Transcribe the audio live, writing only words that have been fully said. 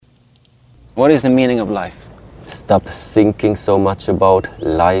What is the meaning of life? Stop thinking so much about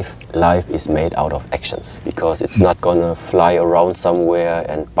life. Life is made out of actions, because it's not gonna fly around somewhere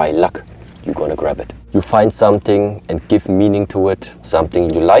and by luck you're gonna grab it. You find something and give meaning to it, something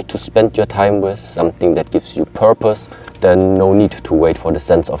you like to spend your time with, something that gives you purpose, then no need to wait for the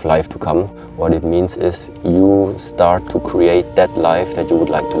sense of life to come. What it means is you start to create that life that you would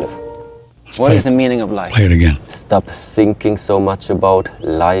like to live. What is the meaning of life? Play it again. Stop thinking so much about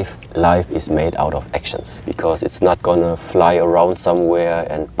life. Life is made out of actions, because it's not gonna fly around somewhere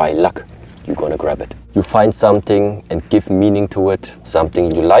and by luck you're gonna grab it. You find something and give meaning to it,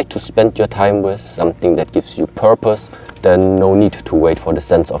 something you like to spend your time with, something that gives you purpose, then no need to wait for the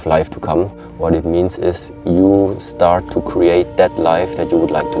sense of life to come. What it means is you start to create that life that you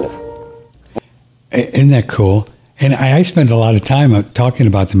would like to live. Isn't that cool? And I spend a lot of time talking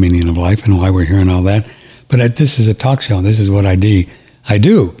about the meaning of life and why we're here and all that. But this is a talk show. This is what I do.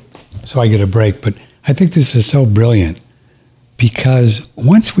 So I get a break. But I think this is so brilliant, because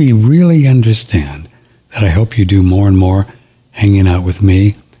once we really understand that, I hope you do more and more hanging out with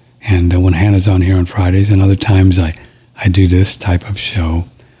me. And when Hannah's on here on Fridays and other times I do this type of show,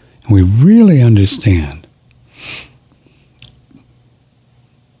 and we really understand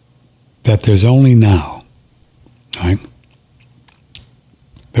that there's only now. Right?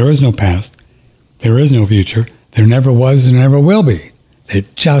 There is no past. There is no future. There never was and never will be.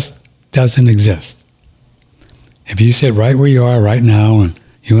 It just doesn't exist. If you sit right where you are right now, and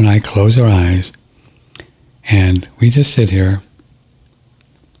you and I close our eyes, and we just sit here,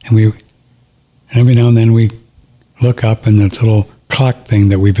 and every now and then we look up, and this little clock thing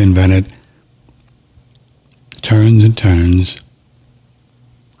that we've invented turns and turns,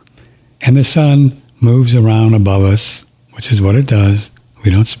 and the sun moves around above us, which is what it does.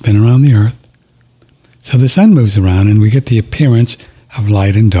 We don't spin around the earth. So the sun moves around, and we get the appearance of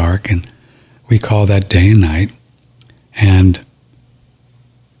light and dark, and we call that day and night. And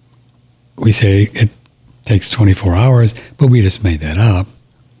we say it takes 24 hours, but we just made that up.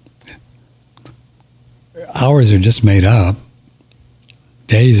 Hours are just made up.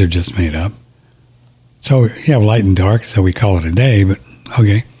 Days are just made up. So you have light and dark, so we call it a day, but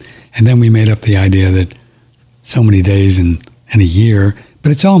okay. And then we made up the idea that so many days in a year,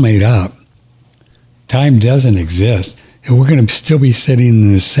 but it's all made up. Time doesn't exist. And we're going to still be sitting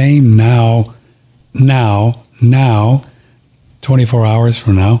in the same now, 24 hours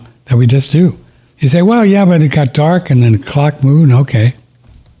from now, that we just do. You say, well, yeah, but it got dark and then the clock moved, okay.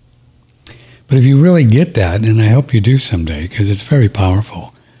 But if you really get that, and I hope you do someday, because it's very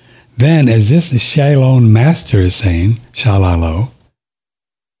powerful, then as this Shalom Master is saying, Shalalo,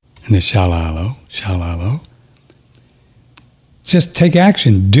 and the shalalo. Just take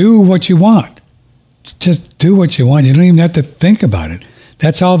action. Do what you want. Just do what you want. You don't even have to think about it.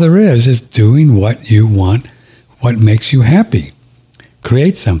 That's all there is doing what you want, what makes you happy.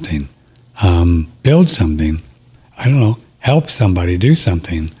 Create something. Build something. I don't know. Help somebody do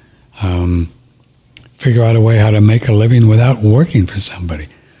something. Figure out a way how to make a living without working for somebody.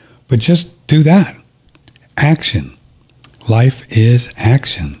 But just do that. Action. Life is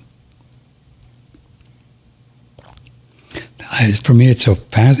action. For me, it's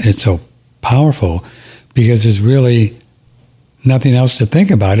so powerful, because there's really nothing else to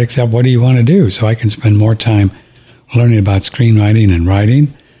think about except what do you want to do. So I can spend more time learning about screenwriting and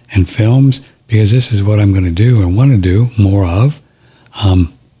writing and films, because this is what I'm going to do and want to do more of.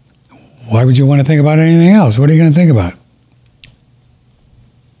 Why would you want to think about anything else? What are you going to think about?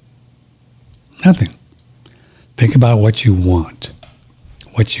 Nothing. Think about what you want,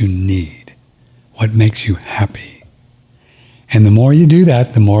 what you need, what makes you happy. And the more you do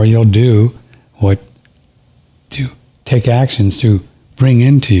that, the more you'll do to take actions to bring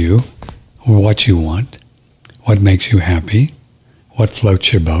into you what you want, what makes you happy, what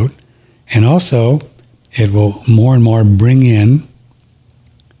floats your boat. And also, it will more and more bring in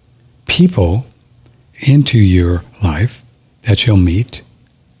people into your life that you'll meet,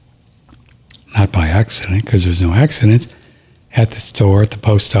 not by accident, because there's no accidents, at the store, at the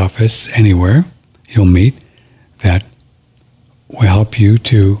post office, anywhere you'll meet that will help you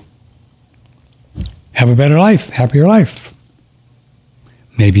to have a better life, happier life.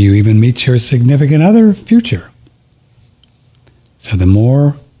 Maybe you even meet your significant other future. So the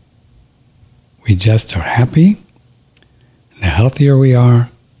more we just are happy, the healthier we are,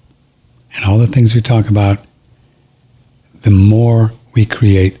 and all the things we talk about, the more we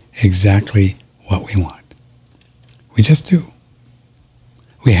create exactly what we want. We just do.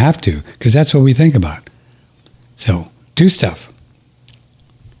 We have to, because that's what we think about. So do stuff.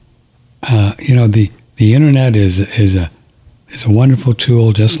 The internet is is a wonderful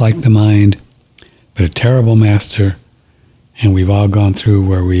tool, just like the mind, but a terrible master. And we've all gone through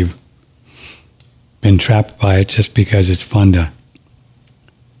where we've been trapped by it just because it's fun to,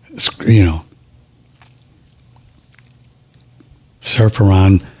 surf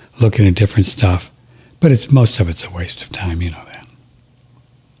around looking at different stuff. But most of it's a waste of time, you know that.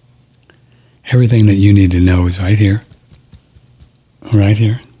 Everything that you need to know is right here. Right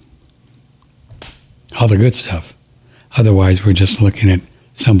here. All the good stuff. Otherwise, we're just looking at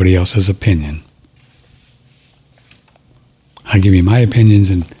somebody else's opinion. I give you my opinions,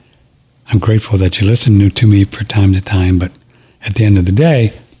 and I'm grateful that you listen to me from time to time, but at the end of the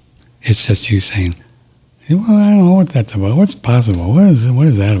day, it's just you saying, well, I don't know what that's about. What's possible? What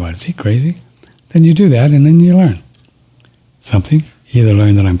is that about? Is he crazy? Then you do that, and then you learn something. You either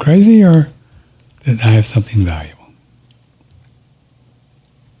learn that I'm crazy or that I have something valuable.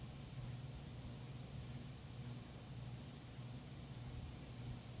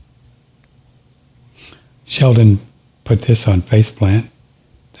 Sheldon put this on Faceplant.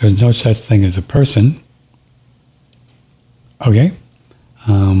 There's no such thing as a person. Okay.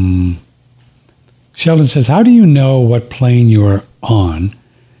 Sheldon says, how do you know what plane you are on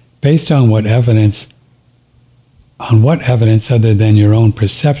based on what evidence other than your own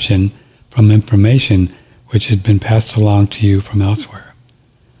perception from information which has been passed along to you from elsewhere?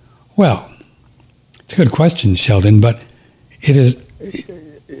 Well, it's a good question, Sheldon, but it is,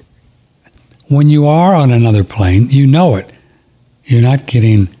 when you are on another plane, you know it. You're not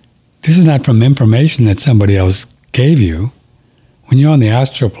getting, this is not from information that somebody else gave you. When you're on the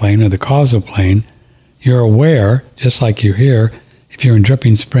astral plane or the causal plane, you're aware, just like you're here. If you're in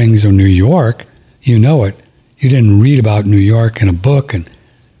Dripping Springs or New York, you know it. You didn't read about New York in a book, and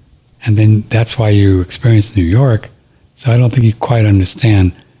then that's why you experienced New York. So I don't think you quite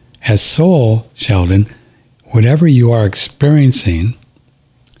understand. As soul, Sheldon, whatever you are experiencing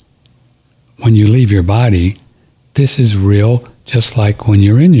when you leave your body, this is real, just like when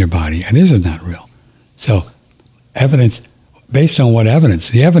you're in your body, and this is not real. So evidence, based on what evidence?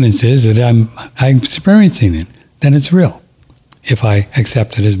 The evidence is that I'm experiencing it. Then it's real, if I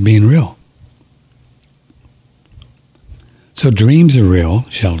accept it as being real. So dreams are real,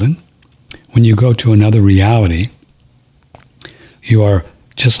 Sheldon. When you go to another reality, you are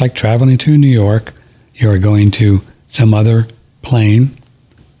just like traveling to New York. You are going to some other plane,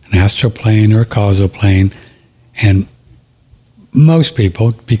 an astral plane or a causal plane, and most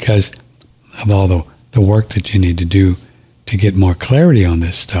people, because of all the work that you need to do to get more clarity on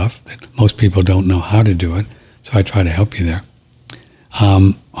this stuff, that most people don't know how to do it, so I try to help you there,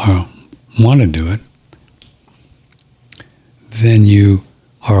 or want to do it, then you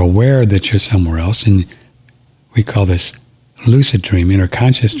are aware that you're somewhere else, and we call this lucid dreaming or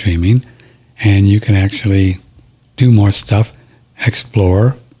conscious dreaming, and you can actually do more stuff,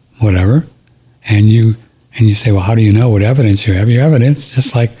 explore, whatever, and you say, well, how do you know what evidence you have? Your evidence,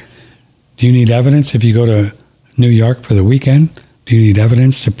 just like, do you need evidence if you go to New York for the weekend? Do you need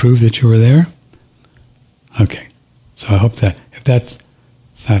evidence to prove that you were there? Okay, so I hope that if that's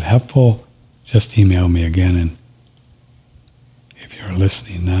not helpful, just email me again, and if you're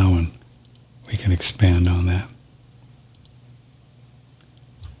listening now, and we can expand on that.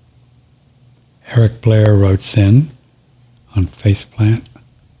 Eric Blair wrote in on Faceplant,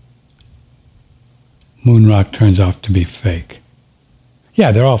 Moonrock turns out to be fake.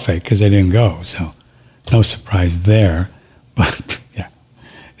 Yeah, they're all fake because they didn't go, so no surprise there. But yeah,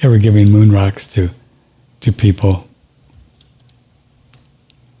 they were giving moon rocks to people.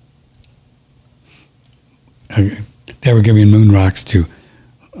 They were giving moon rocks to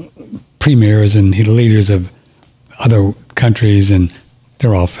premiers and leaders of other countries, and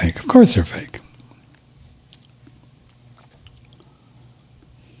they're all fake. Of course they're fake.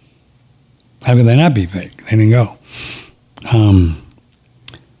 How could they not be fake? They didn't go.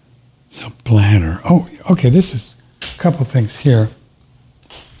 So bladder. Oh, okay, this is a couple things here.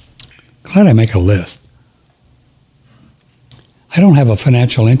 Glad I make a list. I don't have a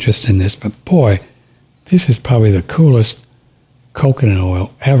financial interest in this, but boy, this is probably the coolest coconut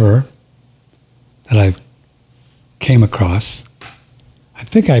oil ever that I've came across. I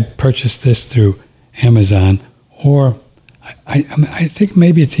think I purchased this through Amazon, or I think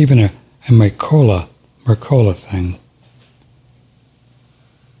maybe it's even a Mercola thing.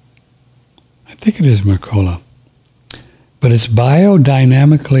 I think it is Mercola. But it's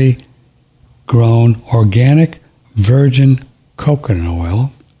biodynamically grown organic virgin coconut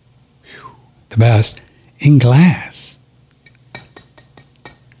oil, the best, in glass.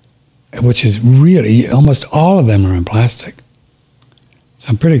 Which is really, almost all of them are in plastic. So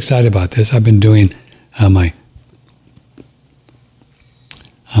I'm pretty excited about this. I've been doing my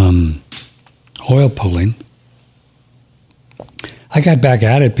oil pulling. I got back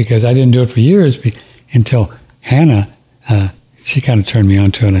at it because I didn't do it for years until Hannah, she kind of turned me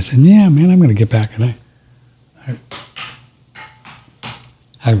on to it. And I said, yeah, man, I'm going to get back. And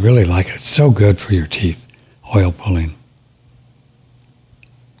I really like it. It's so good for your teeth, oil pulling.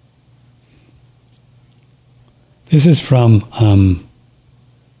 This is from,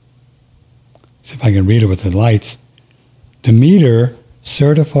 see if I can read it with the lights. Demeter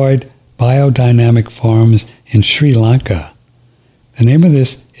Certified Biodynamic Farms in Sri Lanka. The name of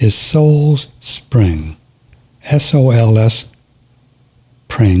this is Soul's Spring. S-O-L-S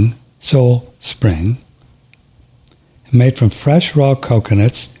Spring. Soul Spring. Made from fresh raw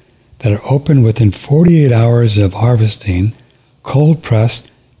coconuts that are opened within 48 hours of harvesting, cold pressed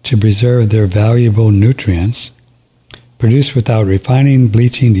to preserve their valuable nutrients, produced without refining,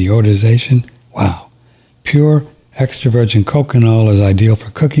 bleaching, deodorization. Wow. Pure extra virgin coconut oil is ideal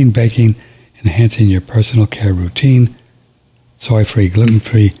for cooking, baking, enhancing your personal care routine. Soy-free,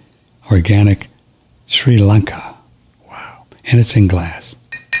 gluten-free, organic, Sri Lanka. Wow. And it's in glass.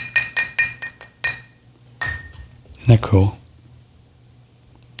 Isn't that cool?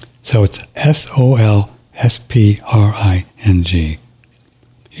 So it's SOLSPRING.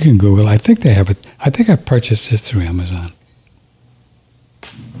 You can Google. I think they have it. I think I purchased this through Amazon.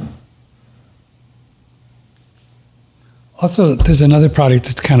 Also, there's another product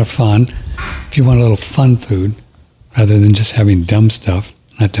that's kind of fun. If you want a little fun food, rather than just having dumb stuff.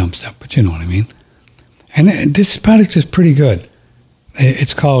 Not dumb stuff, but you know what I mean. And this product is pretty good.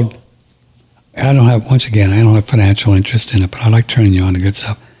 It's called, I don't have financial interest in it, but I like turning you on to good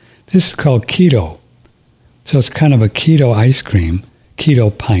stuff. This is called keto. So it's kind of a keto ice cream,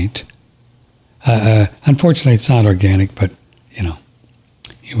 keto pint. Unfortunately, it's not organic, but,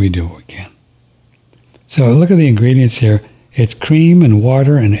 we do what we can. So look at the ingredients here. It's cream and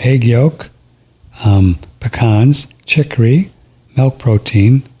water and egg yolk, pecans, chicory, milk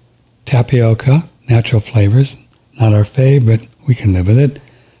protein, tapioca, natural flavors. Not our fave, but we can live with it.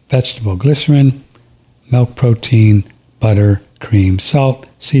 Vegetable glycerin, milk protein, butter, cream, salt,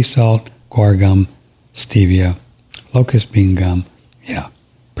 sea salt, guar gum, stevia, locust bean gum. Yeah,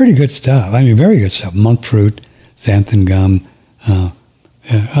 pretty good stuff. I mean, very good stuff. Monk fruit, xanthan gum.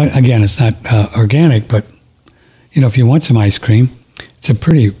 Again, it's not organic, but, if you want some ice cream, it's a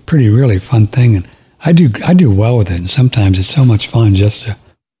pretty really fun thing. And I do well with it. And sometimes it's so much fun just to,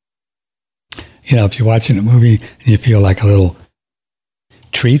 if you're watching a movie and you feel like a little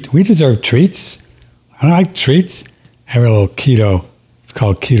treat. We deserve treats. I like treats. Have a little keto. It's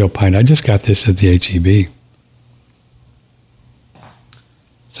called Keto Pint. I just got this at the HEB.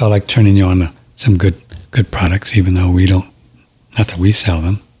 So I like turning you on to some good products, even though we don't, not that we sell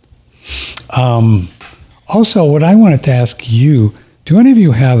them. Also, what I wanted to ask you, do any of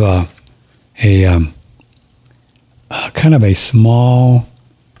you have a kind of a small,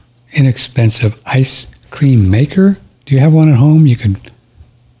 inexpensive ice cream maker? Do you have one at home you could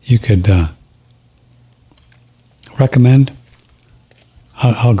recommend?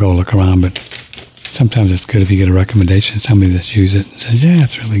 I'll go look around, but sometimes it's good if you get a recommendation, somebody that's used it and says, yeah,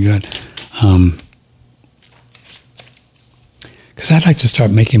 it's really good. Because I'd like to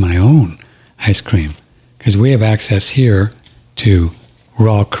start making my own ice cream. Because we have access here to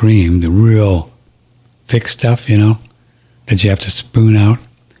raw cream, the real thick stuff, that you have to spoon out.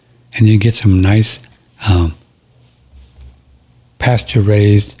 And you get some nice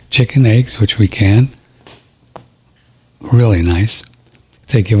pasture-raised chicken eggs, which we can. Really nice. If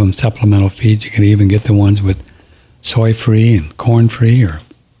they give them supplemental feed, you can even get the ones with soy-free and corn-free or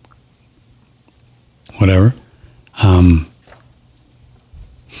whatever.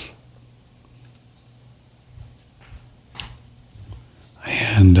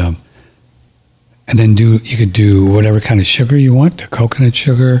 And then you could do whatever kind of sugar you want, the coconut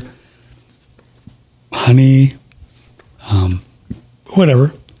sugar, honey,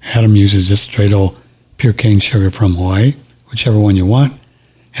 whatever. Adam uses just straight old pure cane sugar from Hawaii, whichever one you want,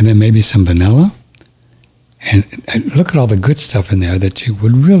 and then maybe some vanilla. And look at all the good stuff in there that you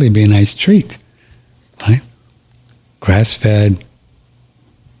would really be a nice treat, right? Grass-fed,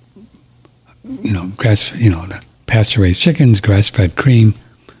 the pasture-raised chickens, grass-fed cream,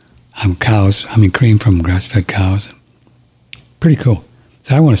 cream from grass-fed cows. Pretty cool.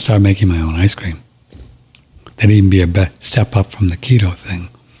 So I want to start making my own ice cream. That'd even be a step up from the keto thing.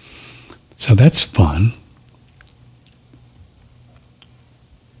 So that's fun.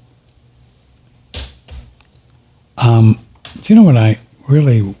 Do you know what I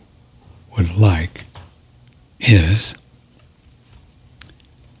really would like is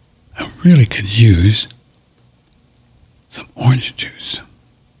I really could use some orange juice.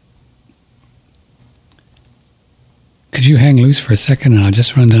 you hang loose for a second and I'll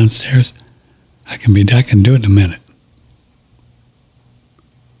just run downstairs? I can do it in a minute.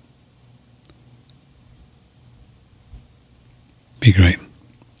 Be great.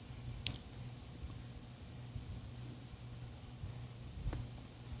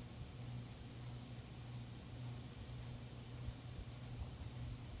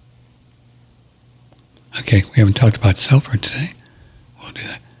 Okay, we haven't talked about sulfur today. We'll do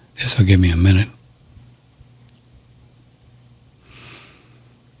that. This will give me a minute.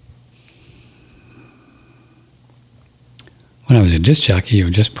 When I was a disc jockey, you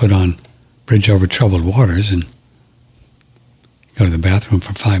would just put on Bridge Over Troubled Waters and go to the bathroom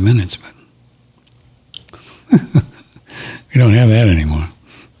for 5 minutes, but we don't have that anymore.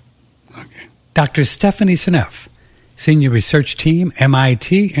 Okay. Dr. Stephanie Seneff, Senior Research Team,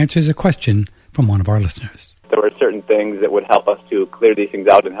 MIT, answers a question from one of our listeners. There were certain things that would help us to clear these things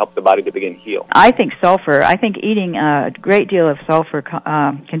out and help the body to begin heal. I think eating a great deal of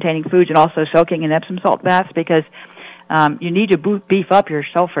sulfur-containing foods and also soaking in Epsom salt baths, because you need to beef up your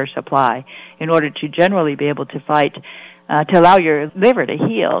sulfur supply in order to generally be able to fight, to allow your liver to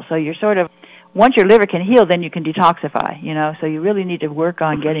heal. So you're sort of, once your liver can heal, then you can detoxify, so you really need to work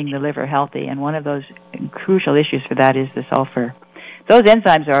on getting the liver healthy, and one of those crucial issues for that is the sulfur. Those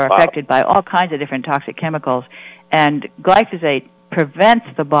enzymes are affected by all kinds of different toxic chemicals, and glyphosate prevents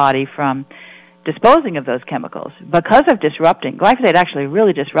the body from disposing of those chemicals because of disrupting. Glyphosate actually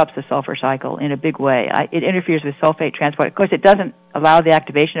really disrupts the sulfur cycle in a big way. It interferes with sulfate transport. Of course, it doesn't allow the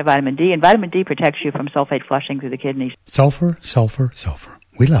activation of vitamin D, and vitamin D protects you from sulfate flushing through the kidneys. Sulfur, sulfur, sulfur.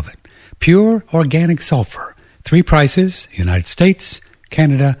 We love it. Pure organic sulfur. 3 prices, United States,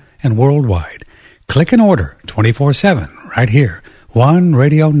 Canada, and worldwide. Click and order 24/7 right here.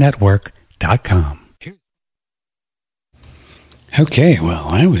 OneRadioNetwork.com. Okay,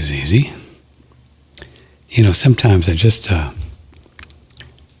 well, that was easy. Sometimes I just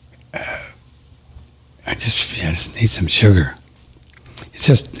need some sugar. It's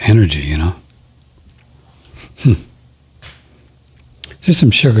just energy, There's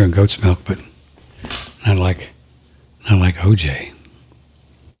some sugar in goat's milk, but not like OJ.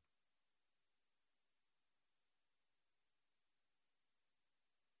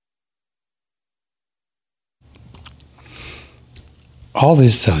 All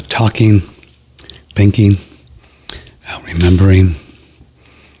this talking, thinking, remembering,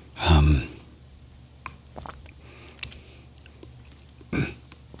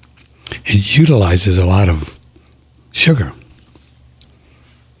 it utilizes a lot of sugar.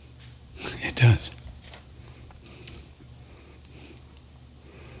 It does.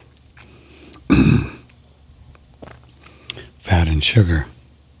 Fat and sugar.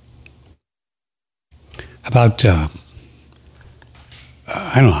 About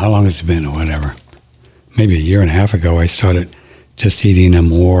I don't know how long it's been or whatever. Maybe a year and a half ago, I started just eating a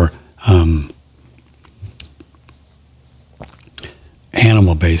more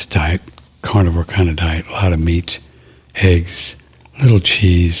animal-based diet, carnivore kind of diet, a lot of meat, eggs, little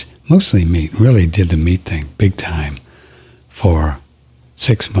cheese, mostly meat. Really did the meat thing big time for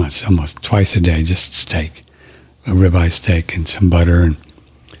 6 months, almost twice a day, just steak, a ribeye steak and some butter, and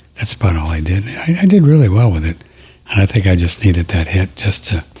that's about all I did. I did really well with it. And I think I just needed that hit just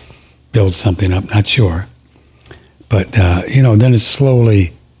to build something up. Not sure. But, then it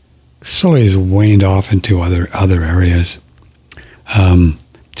slowly has waned off into other areas.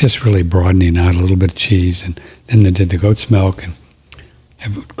 Just really broadening out a little bit of cheese. And then I did the goat's milk and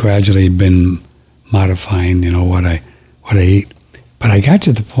have gradually been modifying, what I eat. But I got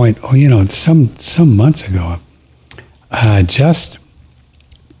to the point, some months ago,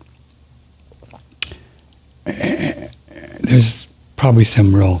 there's probably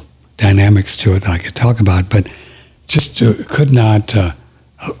some real dynamics to it that I could talk about, but just could not. The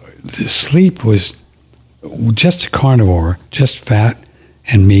sleep was just a carnivore, just fat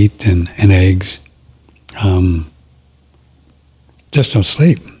and meat and eggs. Just don't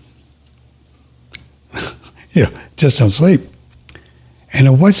sleep. Just don't sleep. And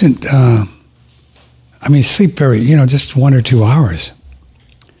it wasn't. Sleep very. Just 1 or 2 hours.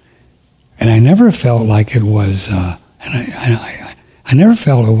 And I never felt like it was, I never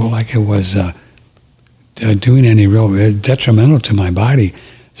felt like it was doing any real detrimental to my body.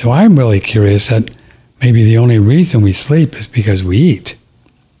 So I'm really curious that maybe the only reason we sleep is because we eat.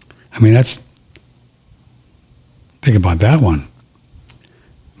 Think about that one.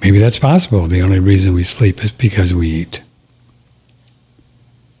 Maybe that's possible. The only reason we sleep is because we eat.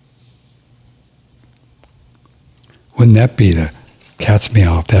 Wouldn't that be the cat's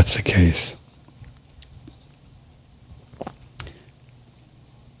meow if that's the case?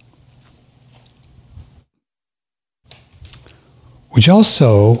 which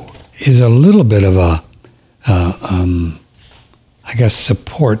also is a little bit of a, I guess,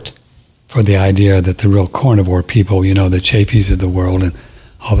 support for the idea that the real carnivore people, you know, the Chafies of the world and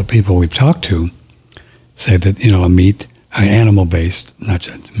all the people we've talked to, say that, you know, an animal-based, not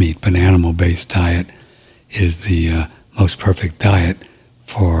just meat, but an animal-based diet is the most perfect diet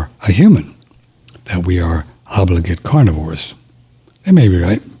for a human, that we are obligate carnivores. They may be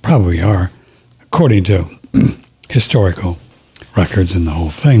right, probably are, according to historical records and the whole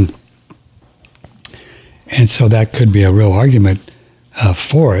thing. And so that could be a real argument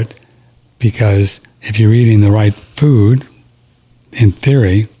for it, because if you're eating the right food, in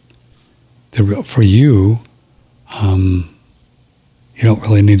theory, for you, you don't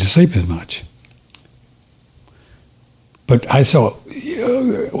really need to sleep as much. But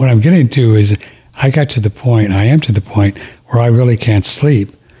what I'm getting to is I am to the point where I really can't sleep.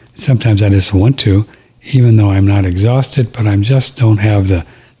 Sometimes I just want to, even though I'm not exhausted, but I just don't have the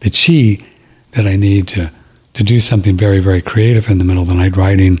chi that I need to do something very, very creative in the middle of the night,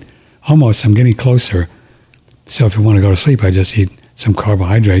 writing. Almost, I'm getting closer. So if I want to go to sleep, I just eat some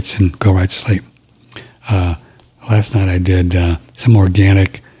carbohydrates and go right to sleep. Last night I did some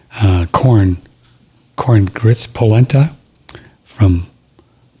organic corn grits, polenta, from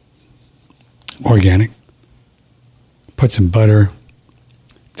organic. Put some butter.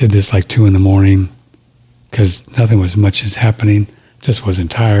 Did this like 2 a.m. because nothing was much is happening. Just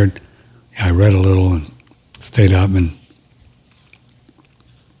wasn't tired. I read a little and stayed up,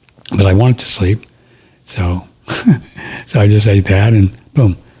 but I wanted to sleep, so I just ate that and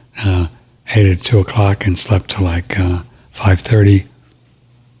boom, ate at 2 o'clock and slept till like 5:30.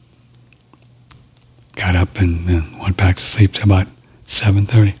 Got up and went back to sleep till about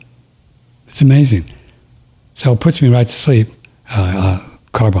 7:30. It's amazing. So it puts me right to sleep.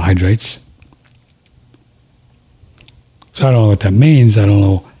 Carbohydrates. So I don't know what that means. I don't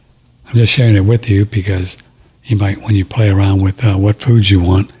know. I'm just sharing it with you because you might, when you play around with what foods you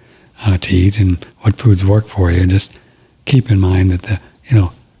want to eat and what foods work for you, just keep in mind that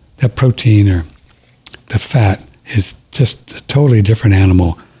that protein or the fat is just a totally different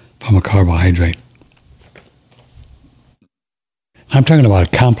animal from a carbohydrate. I'm talking about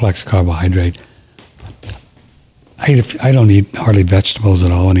a complex carbohydrate. I don't eat hardly vegetables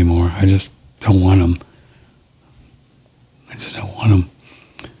at all anymore. I just don't want them.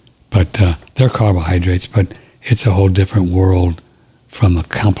 But they're carbohydrates, but it's a whole different world from a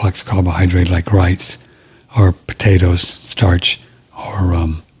complex carbohydrate like rice or potatoes, starch,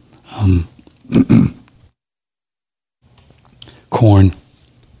 or corn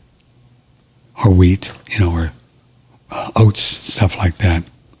or wheat, or oats, stuff like that.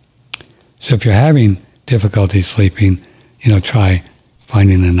 So if you're having difficulty sleeping, try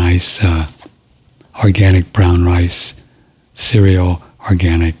finding a nice organic brown rice cereal,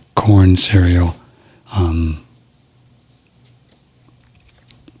 organic corn cereal,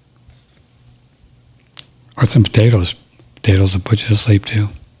 or some potatoes. Potatoes will put you to sleep too.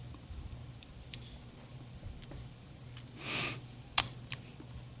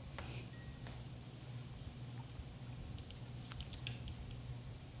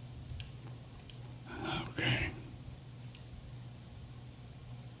 Okay.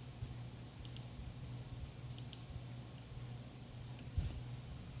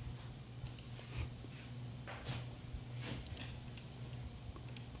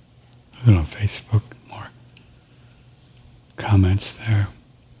 Look on Facebook. Comments there.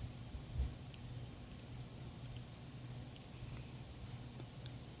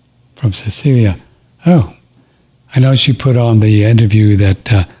 From Cecilia. Oh, I know she put on the interview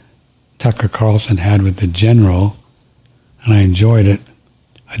that Tucker Carlson had with the general, and I enjoyed it.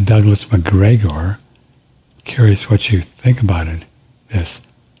 Douglas McGregor. Curious what you think about it.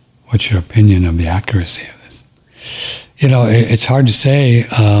 What's your opinion of the accuracy of this? It's hard to say,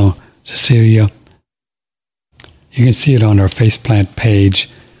 Cecilia. You can see it on our Faceplant page.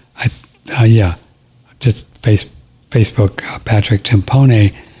 Just Facebook, Patrick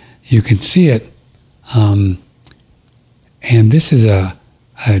Timpone. You can see it. And this is a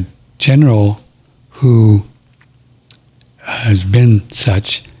general who has been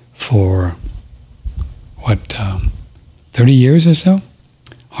such for, 30 years or so?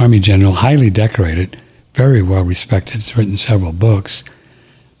 Army general, highly decorated, very well respected. He's written several books.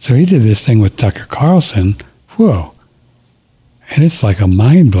 So he did this thing with Tucker Carlson. Whoa. And it's like a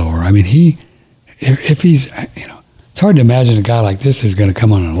mind blower. I mean, if he's, it's hard to imagine a guy like this is going to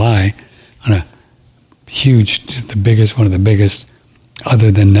come on and lie on a huge, one of the biggest,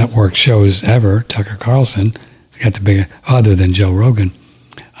 other than network shows ever, Tucker Carlson. He's got the biggest, other than Joe Rogan.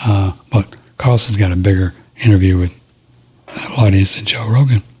 But Carlson's got a bigger interview with audience than Joe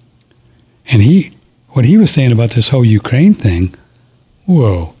Rogan. And what he was saying about this whole Ukraine thing,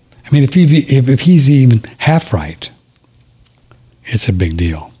 whoa. I mean, if he's even half right, it's a big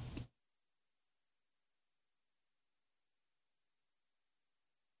deal.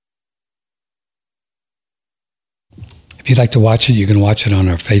 If you'd like to watch it, you can watch it on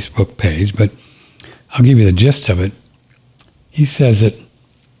our Facebook page, but I'll give you the gist of it. He says that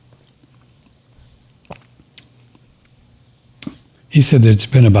there's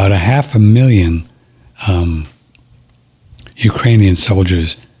been about 500,000 Ukrainian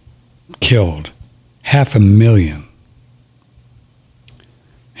soldiers killed. 500,000.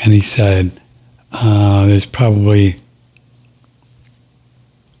 And he said there's probably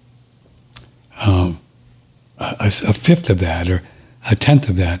a fifth of that, or a tenth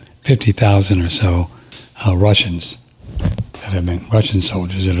of that, 50,000 or so Russian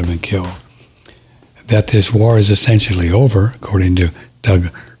soldiers that have been killed. That this war is essentially over, according to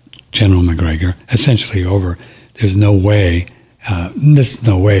General McGregor, essentially over. There's no way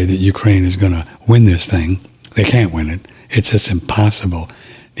that Ukraine is going to win this thing. They can't win it. It's just impossible.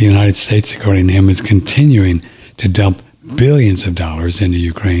 The United States, according to him, is continuing to dump billions of dollars into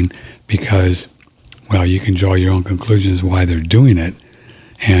Ukraine because, well, you can draw your own conclusions why they're doing it.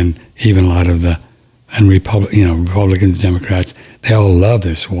 And even a lot of Republicans, Democrats, they all love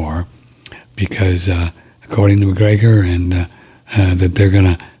this war because, according to McGregor, and that they're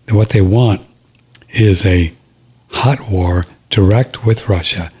gonna, what they want is a hot war direct with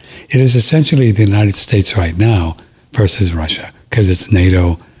Russia. It is essentially the United States right now versus Russia because it's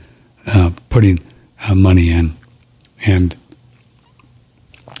NATO putting money in and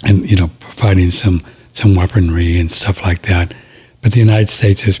providing some weaponry and stuff like that. But the United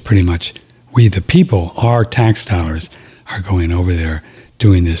States is pretty much, we the people, our tax dollars are going over there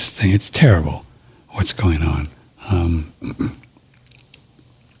doing this thing. It's terrible what's going on.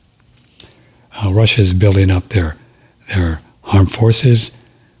 Russia is building up their armed forces.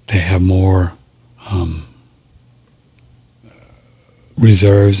 They have more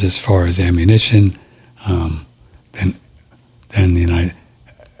reserves as far as ammunition than the United.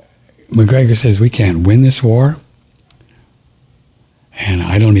 McGregor says we can't win this war, and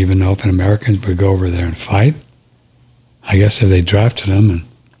I don't even know if Americans would go over there and fight. I guess if they drafted them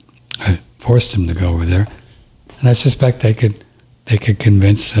and forced them to go over there, and I suspect they could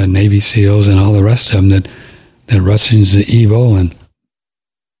convince Navy SEALs and all the rest of them that Russians are evil and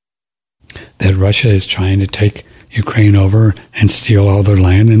that Russia is trying to take Ukraine over and steal all their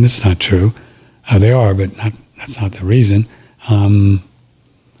land, and it's not true. They are, but that's not the reason.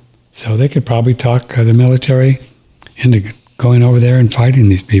 So they could probably talk the military into going over there and fighting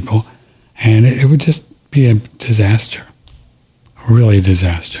these people, and it would just be a disaster, really a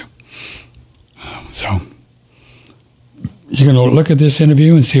disaster. So you're going to look at this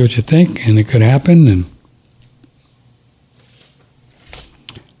interview and see what you think, and it could happen.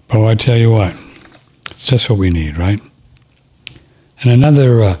 But I tell you what, it's just what we need, right? And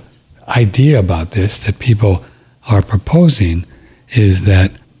another idea about this that people are proposing is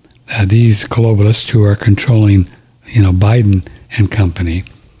that these globalists who are controlling, Biden and company,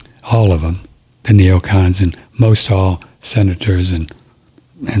 all of them, the neocons and most all senators and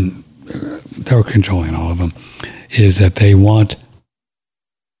they're controlling all of them, is that they want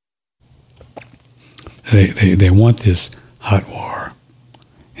this hot war,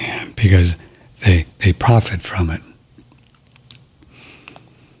 and because they profit from it.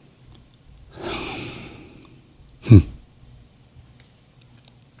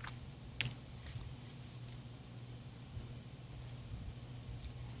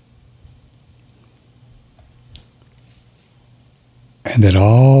 And that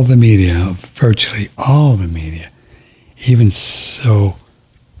all the media, virtually all the media, even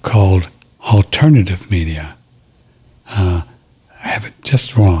so-called alternative media, have it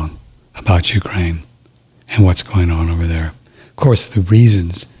just wrong about Ukraine and what's going on over there. Of course, the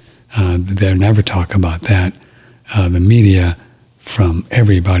reasons, they never talk about that. The media, from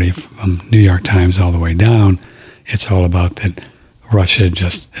everybody, from New York Times all the way down, it's all about that Russia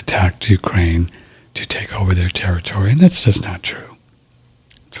just attacked Ukraine to take over their territory, and that's just not true.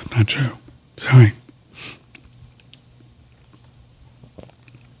 It's not true. Sorry.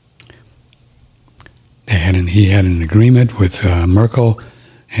 He had an agreement with Merkel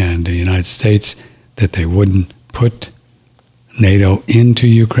and the United States that they wouldn't put NATO into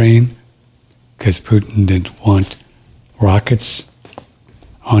Ukraine because Putin didn't want rockets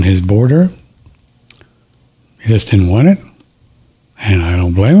on his border. He just didn't want it. And I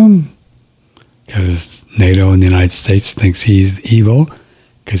don't blame him because NATO and the United States thinks he's evil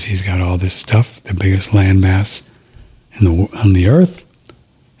because he's got all this stuff, the biggest landmass on the earth,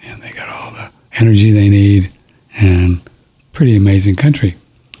 and they got all the energy they need, and pretty amazing country.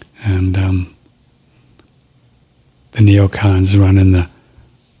 And the neocons running the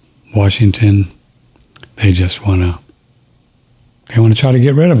Washington, they just want to try to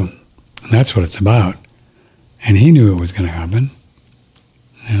get rid of him. And that's what it's about. And he knew it was going to happen.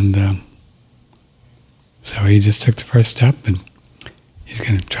 And so he just took the first step, and he's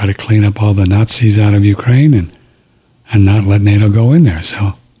going to try to clean up all the Nazis out of Ukraine and not let NATO go in there.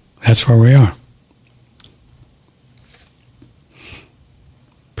 So that's where we are.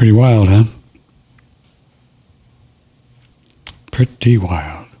 Pretty wild, huh? Pretty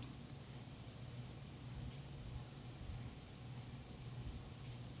wild.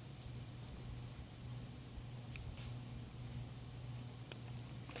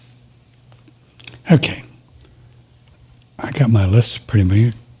 Okay. I got my list pretty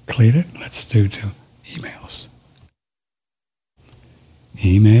much completed. Let's do to emails.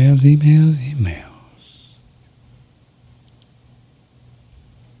 Emails.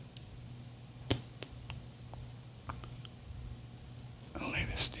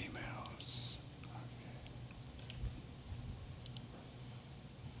 Latest emails.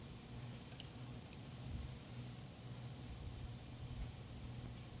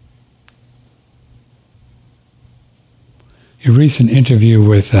 A recent interview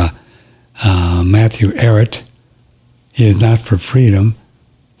with Matthew Arrett. He is not for freedom.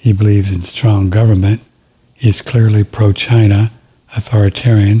 He believes in strong government. He is clearly pro-China,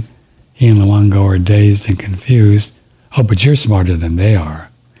 authoritarian. He and Luongo are dazed and confused. Oh, but you're smarter than they are,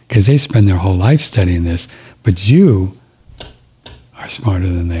 because they spend their whole life studying this. But you are smarter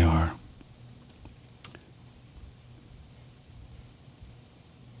than they are.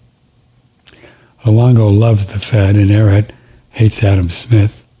 Luongo loves the Fed, and Arrett hates Adam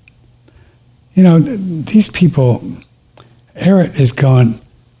Smith. You know, these people, Arrett is gone,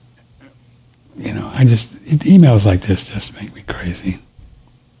 you know, emails like this just make me crazy.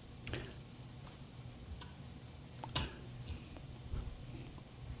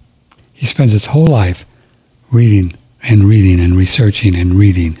 He spends his whole life reading and researching and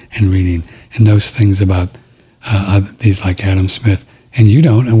reading, and those things about these like Adam Smith. And you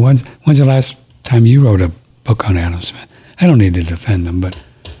don't. And when's the last time you wrote a book on Adam Smith? I don't need to defend them, but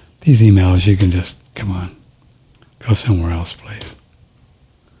these emails, you can just, come on, go somewhere else, please.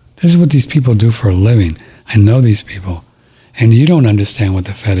 This is what these people do for a living. I know these people. And you don't understand what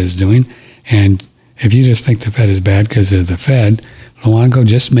the Fed is doing. And if you just think the Fed is bad because they're the Fed, Luongo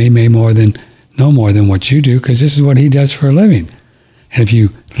just may know more than what you do, because this is what he does for a living. And if you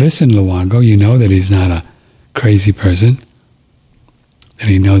listen to Luongo, you know that he's not a crazy person, that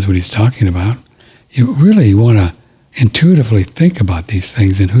he knows what he's talking about. You really want to intuitively think about these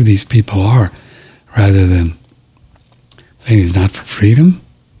things and who these people are, rather than saying he's not for freedom.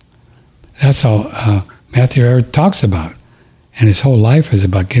 That's all Matthew Arrett talks about. And his whole life is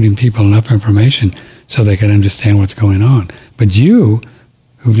about getting people enough information so they can understand what's going on. But you,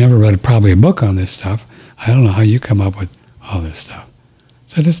 who've never read probably a book on this stuff, I don't know how you come up with all this stuff.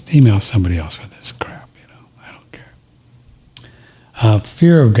 So just email somebody else with this crap, you know. I don't care.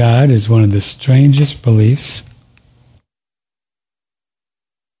 Fear of God is one of the strangest beliefs.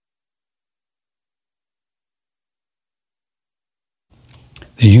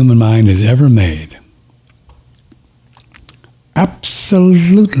 The human mind has ever made.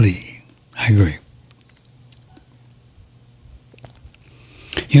 Absolutely. I agree.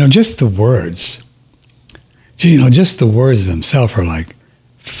 You know, just the words themselves are like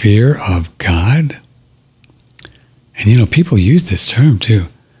fear of God. And, you know, people use this term too.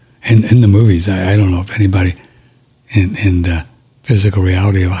 And in the movies, I don't know if anybody in the physical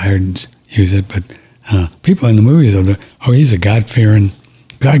reality of Ireland use it, but people in the movies are, he's a God-fearing.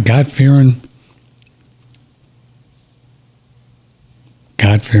 Why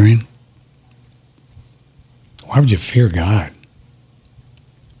would you fear God?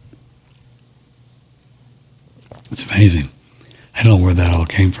 It's amazing. I don't know where that all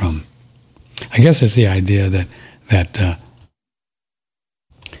came from. I guess it's the idea that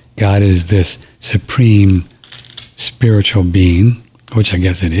God is this supreme spiritual being, which I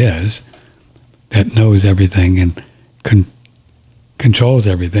guess it is, that knows everything and controls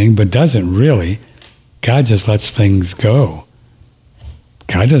everything, but doesn't really. God just lets things go.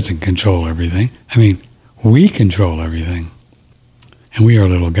 God doesn't control everything. I mean, we control everything. And we are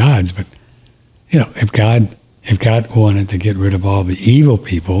little gods, but, you know, if God wanted to get rid of all the evil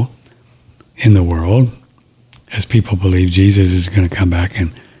people in the world, as people believe Jesus is going to come back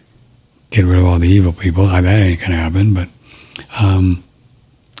and get rid of all the evil people, that ain't going to happen, but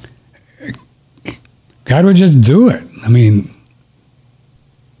God would just do it. I mean,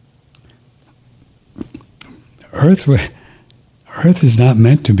 Earth is not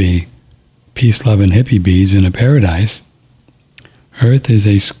meant to be peace, love, and hippie beads in a paradise. Earth is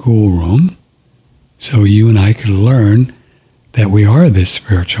a schoolroom, so you and I could learn that we are this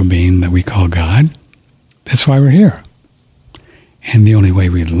spiritual being that we call God. That's why we're here. And the only way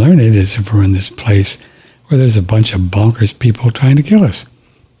we learn it is if we're in this place where there's a bunch of bonkers people trying to kill us,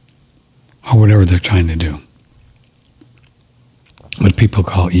 or whatever they're trying to do. What people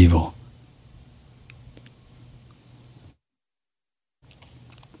call evil.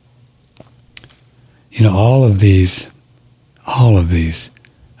 You know, all of these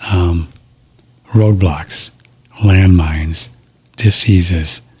roadblocks, landmines,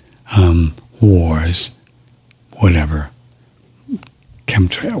 diseases, wars, whatever,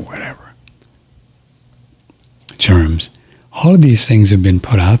 chemtrail, whatever, germs, all of these things have been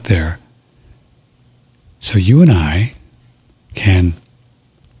put out there so you and I can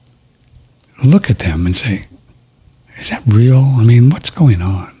look at them and say, is that real? I mean, what's going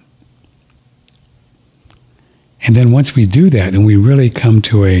on? And then once we do that and we really come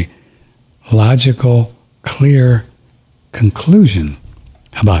to a logical, clear conclusion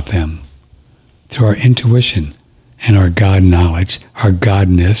about them through our intuition and our God knowledge, our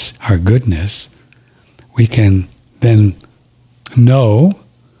Godness, our goodness, we can then know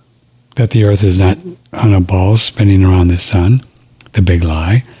that the earth is not on a ball spinning around the sun, the big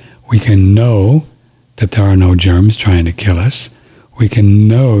lie. We can know that there are no germs trying to kill us. We can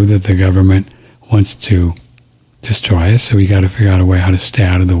know that the government wants to destroy us, so we got to figure out a way how to stay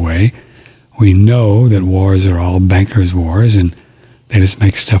out of the way. We know that wars are all bankers' wars, and they just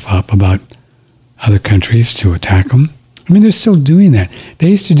make stuff up about other countries to attack them. I mean, they're still doing that.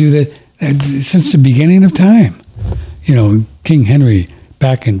 They used to do that since the beginning of time. You know, King Henry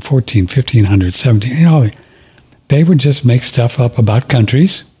back in 1500, 17, you know, they would just make stuff up about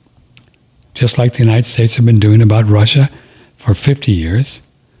countries, just like the United States have been doing about Russia for 50 years,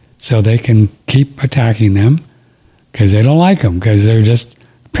 so they can keep attacking them because they don't like them, because they're just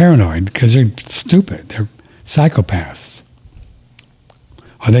paranoid, because they're stupid, they're psychopaths.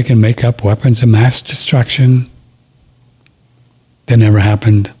 Or they can make up weapons of mass destruction that never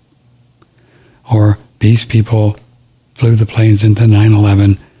happened. Or these people flew the planes into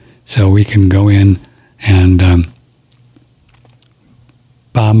 9/11 so we can go in and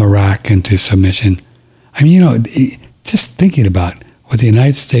bomb Iraq into submission. I mean, you know, just thinking about what the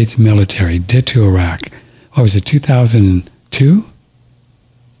United States military did to Iraq, what was it, 2002?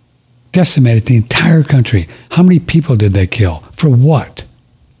 Decimated the entire country. How many people did they kill? For what?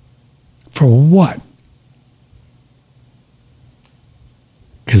 For what?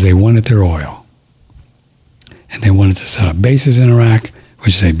 Because they wanted their oil. And they wanted to set up bases in Iraq,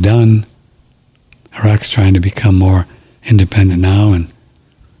 which they've done. Iraq's trying to become more independent now, and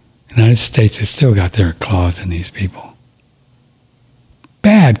the United States has still got their claws in these people.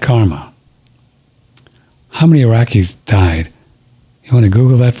 Bad karma. How many Iraqis died? You want to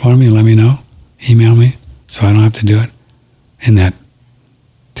Google that for me and let me know? Email me so I don't have to do it? Isn't that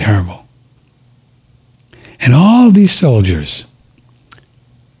terrible? And all these soldiers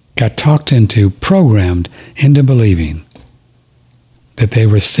got talked into, programmed into believing that they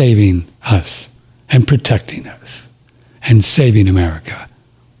were saving us and protecting us and saving America.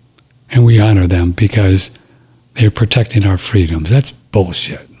 And we honor them because they're protecting our freedoms. That's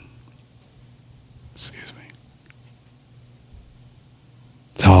bullshit. Excuse me.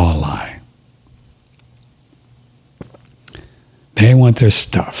 It's all a lie. They want their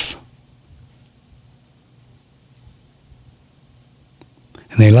stuff.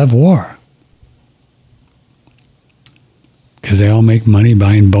 And they love war. Because they all make money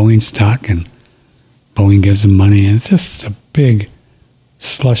buying Boeing stock, and Boeing gives them money, and it's just a big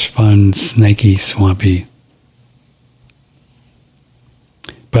slush fund, snaky, swampy.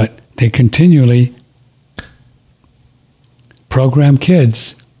 But they continually program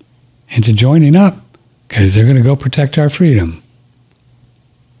kids into joining up because they're going to go protect our freedom.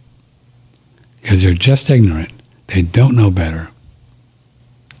 Because they're just ignorant. They don't know better.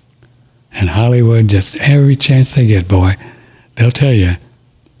 And Hollywood, just every chance they get, boy, they'll tell you,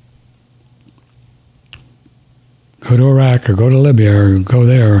 go to Iraq or go to Libya or go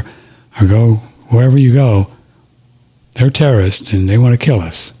there or go wherever you go. They're terrorists and they want to kill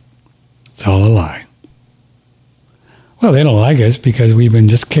us. It's all a lie. Well, they don't like us because we've been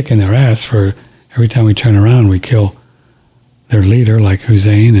just kicking their ass for every time we turn around, we kill their leader like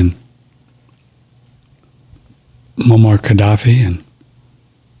Hussein and Muammar Gaddafi. And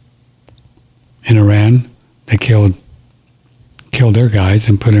in Iran, they killed their guys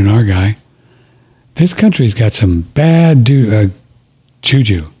and put in our guy. this country's got some bad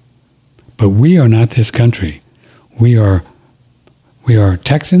juju, but we are not this country. We are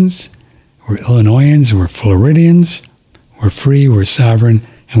Texans, we're Illinoisans, we're Floridians, we're free, we're sovereign,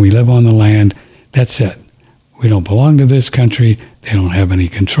 and we live on the land. That's it. We don't belong to this country. They don't have any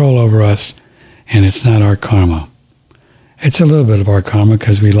control over us, and it's not our karma. It's a little bit of our karma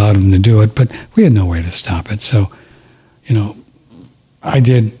because we allowed them to do it, but we had no way to stop it. So, I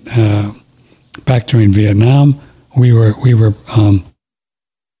did, back during Vietnam, we were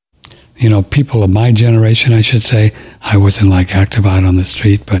people of my generation, I should say. I wasn't like active out on the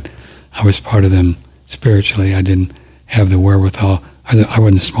street, but I was part of them spiritually. I didn't have the wherewithal. I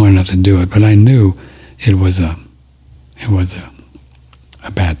wasn't smart enough to do it, but I knew it was a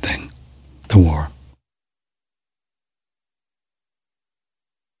bad thing, the war.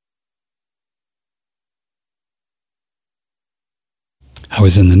 I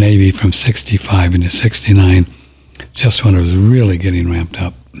was in the Navy from 65 into 69, just when it was really getting ramped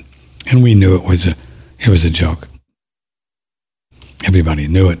up. And we knew it was a joke. Everybody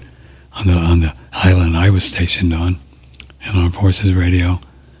knew it on the island I was stationed on, and Armed Forces Radio.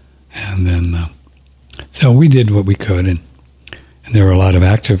 And then, so we did what we could, and there were a lot of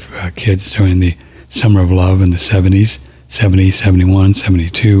active kids during the Summer of Love in the 70s, 70, 71,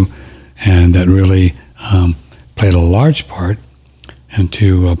 72, and that really played a large part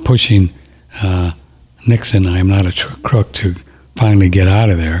into pushing Nixon, I am not a crook, to finally get out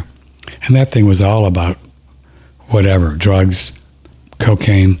of there. And that thing was all about whatever, drugs,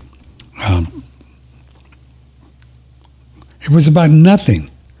 cocaine. It was about nothing.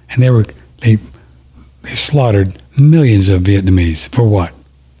 And they slaughtered millions of Vietnamese. For what?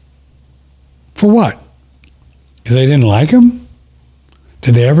 For what? Because they didn't like them?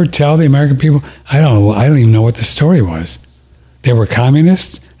 Did they ever tell the American people? I don't know. I don't even know what the story was. They were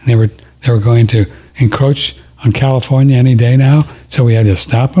communists, and they were going to encroach on California any day now, so we had to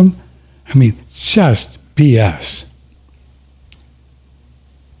stop them. I mean, just BS.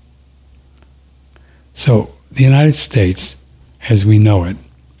 So the United States, as we know it,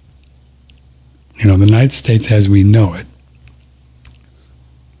 the United States as we know it,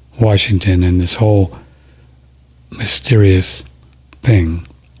 Washington and this whole mysterious thing,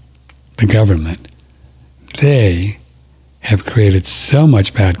 the government, they have created so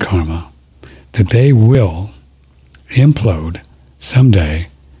much bad karma that they will implode someday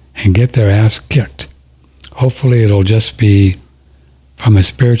and get their ass kicked. Hopefully it'll just be from a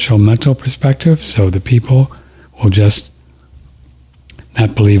spiritual, mental perspective, so the people will just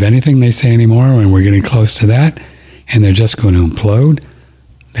not believe anything they say anymore, and we're getting close to that, and they're just going to implode.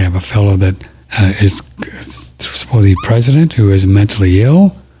 They have a fellow that is supposedly president who is mentally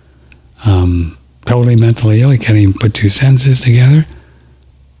ill, totally mentally ill. He can't even put two sentences together.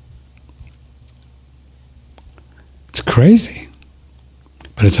 It's crazy.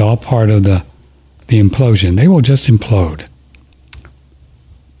 But it's all part of the implosion. They will just implode.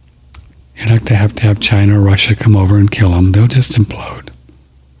 You're not going to have China or Russia come over and kill them. They'll just implode.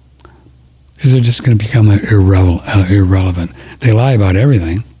 Because they're just going to become irrelevant. They lie about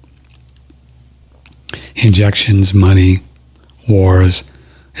everything. Injections, money, wars.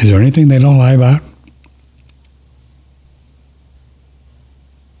 Is there anything they don't lie about?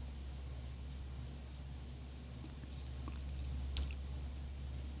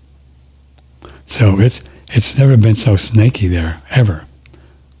 So it's never been so snaky there, ever.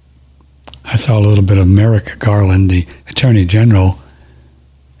 I saw a little bit of Merrick Garland, the Attorney General,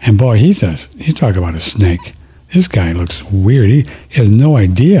 and boy, you talk about a snake. This guy looks weird. He has no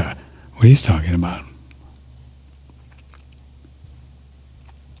idea what he's talking about.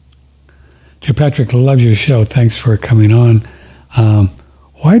 Joe Patrick, love your show. Thanks for coming on.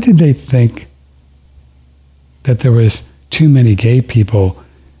 Why did they think that there was too many gay people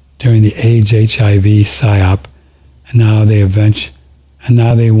during the AIDS HIV psyop, and now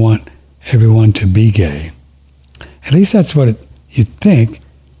they want everyone to be gay? At least that's what you'd think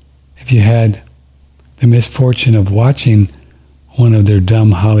if you had the misfortune of watching one of their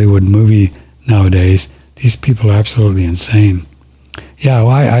dumb Hollywood movie nowadays. These people are absolutely insane. Yeah,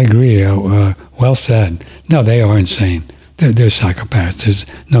 well, I agree. Well said. No, they are insane. They're psychopaths. There's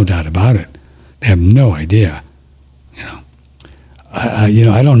no doubt about it. They have no idea.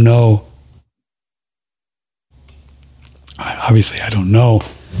 I don't know. Obviously, I don't know,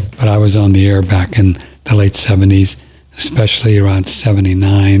 but I was on the air back in the late 70s, especially around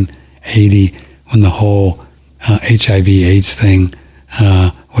 79, 80, when the whole HIV/AIDS thing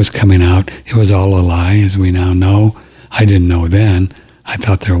was coming out. It was all a lie, as we now know. I didn't know then. I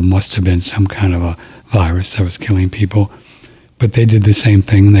thought there must have been some kind of a virus that was killing people. But they did the same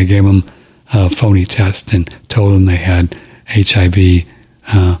thing. They gave them phony test and told them they had HIV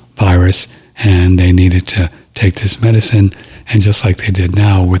virus and they needed to take this medicine. And just like they did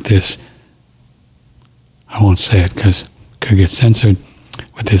now with this, I won't say it because it could get censored,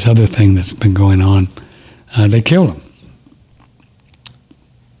 with this other thing that's been going on, they killed him.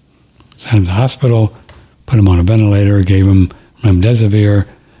 Sent him to the hospital, put him on a ventilator, gave him remdesivir,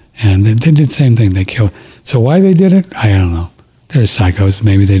 and they did the same thing. They killed. So why they did it, I don't know. They're psychos.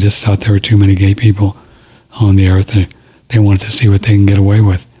 Maybe they just thought there were too many gay people on the earth. They wanted to see what they can get away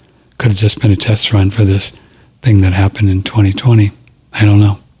with. Could have just been a test run for this thing that happened in 2020. I don't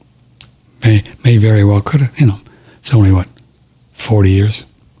know. May very well could have. It's only, 40 years?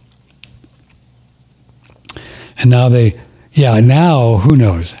 And now now who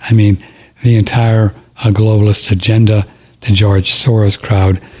knows? I mean, the entire globalist agenda, the George Soros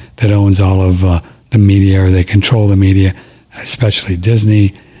crowd that owns all of the media, or they control the media, especially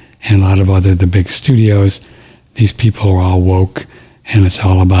Disney and a lot of the big studios. These people are all woke, and it's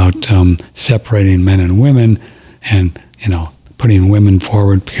all about separating men and women and, putting women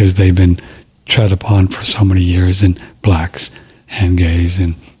forward because they've been tread upon for so many years, and blacks and gays.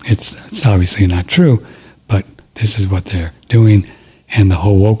 And it's obviously not true, but this is what they're doing. And the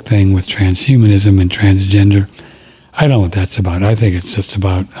whole woke thing with transhumanism and transgender, I don't know what that's about. I think it's just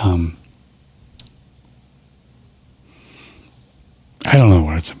about, I don't know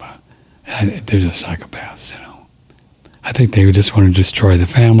what it's about. They're just psychopaths, I think they just want to destroy the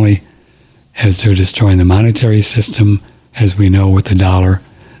family as they're destroying the monetary system, as we know with the dollar.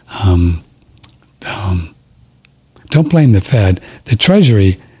 Don't blame the Fed. The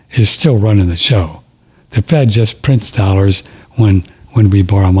Treasury is still running the show. The Fed just prints dollars when we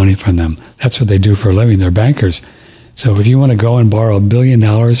borrow money from them. That's what they do for a living. They're bankers. So if you want to go and borrow $1 billion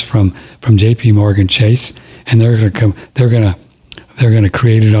from J.P. Morgan Chase, and they're going to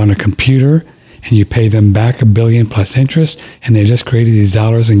create it on a computer, and you pay them back $1 billion plus interest, and they just created these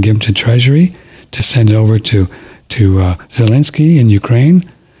dollars and give them to Treasury to send it over to Zelensky in Ukraine.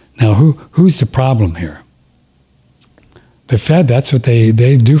 Now, who's the problem here? The Fed, that's what they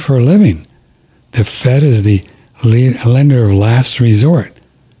do for a living. The Fed is the lender of last resort.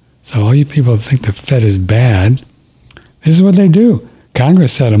 So all you people that think the Fed is bad, this is what they do.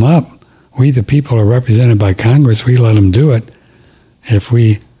 Congress set them up. We, the people, are represented by Congress. We let them do it. If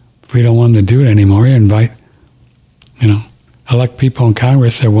we don't want them to do it anymore, we invite, elect people in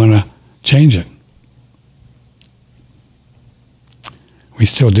Congress that want to change it. We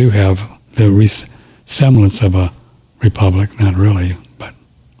still do have the semblance of a republic, not really, but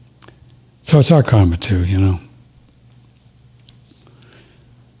so it's our karma too,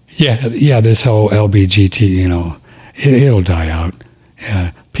 Yeah, this whole LBGT, it'll die out.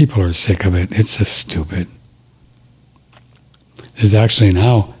 People are sick of it. It's just stupid. There's actually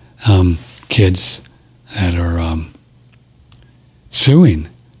now kids that are suing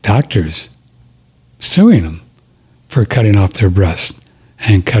doctors, suing them for cutting off their breast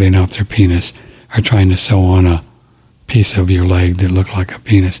and cutting off their penis, or trying to sew on a piece of your leg that looked like a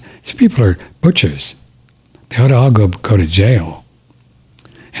penis. These people are butchers. They ought to all go to jail.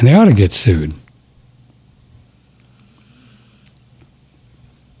 And they ought to get sued.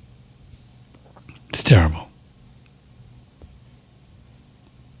 It's terrible.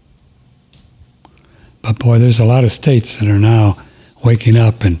 But boy, there's a lot of states that are now waking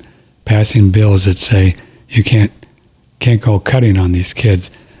up and passing bills that say you can't go cutting on these kids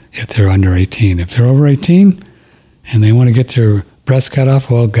if they're under 18. If they're over 18 and they want to get their breast cut off,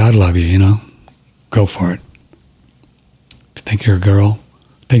 well, God love you, go for it. If you think you're a girl,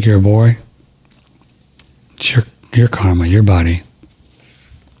 think you're a boy, it's your karma, your body.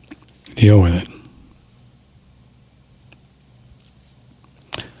 Deal with it.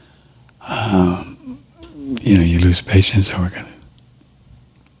 You lose patience over it.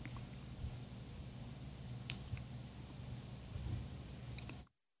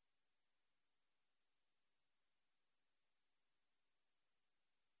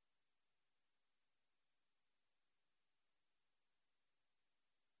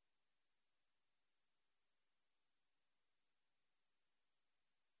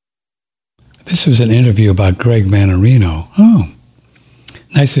 This was an interview about Greg Manarino. Oh,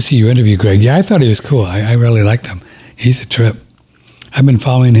 nice to see you interview Greg. Yeah, I thought he was cool. I really liked him. He's a trip. I've been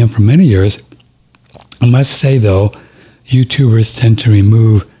following him for many years. I must say, though, YouTubers tend to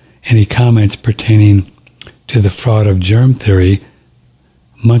remove any comments pertaining to the fraud of germ theory.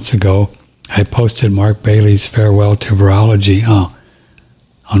 Months ago, I posted Mark Bailey's Farewell to Virology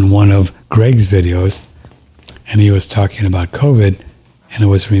on one of Greg's videos, and he was talking about COVID, and it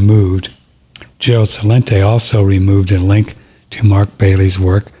was removed. Gerald Celente also removed a link to Mark Bailey's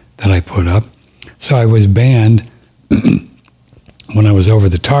work that I put up. So I was banned when I was over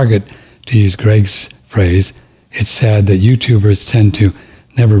the target, to use Greg's phrase. It's sad that YouTubers tend to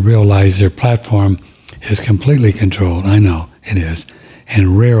never realize their platform is completely controlled. I know it is.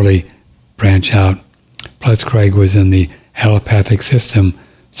 And rarely branch out. Plus, Greg was in the allopathic system,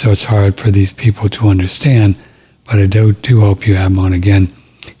 so it's hard for these people to understand. But I do hope you have him on again.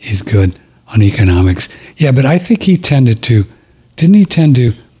 He's good on economics. Yeah, but I think he tended to, didn't he tend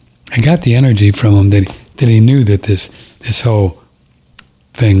to, I got the energy from him that he knew that this whole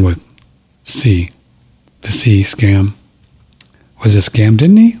thing with the C scam was a scam,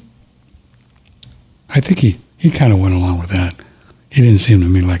 didn't he? I think he kind of went along with that. He didn't seem to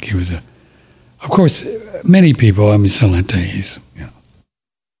me like he was of course, many people, I mean, Salente, he's,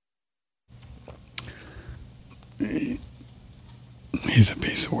 he's a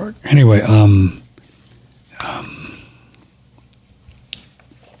piece of work. Anyway,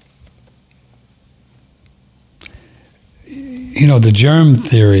 the germ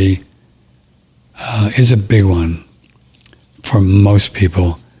theory is a big one for most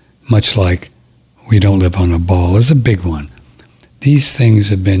people, much like we don't live on a ball. It's a big one. These things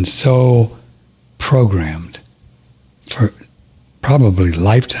have been so programmed for probably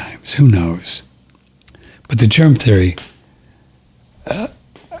lifetimes, who knows. But the germ theory,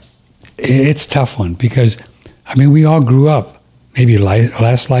 it's a tough one because, I mean, we all grew up, maybe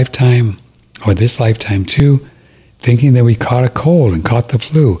last lifetime or this lifetime too, thinking that we caught a cold and caught the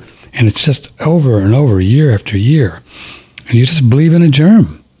flu. And it's just over and over, year after year. And you just believe in a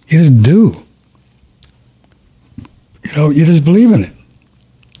germ. You just do. You just believe in it.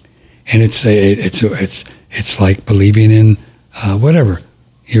 And it's like believing in whatever,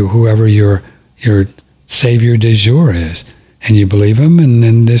 whoever your savior du jour is. And you believe him, and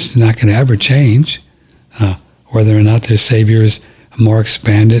then this is not going to ever change. Whether or not their savior is more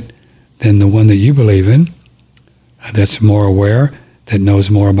expanded than the one that you believe in, that's more aware, that knows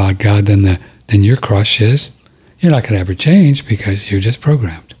more about God than your crush is, you're not going to ever change because you're just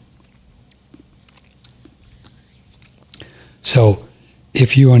programmed. So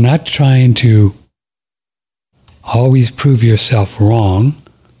if you are not trying to always prove yourself wrong,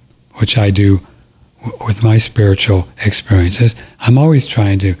 which I do with my spiritual experiences, I'm always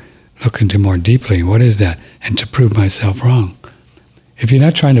trying to look into more deeply, what is that? And to prove myself wrong. If you're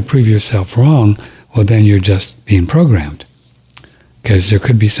not trying to prove yourself wrong, well, then you're just being programmed. Because there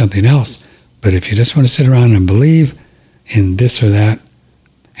could be something else. But if you just want to sit around and believe in this or that,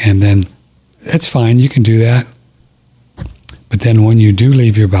 and then it's fine, you can do that. But then when you do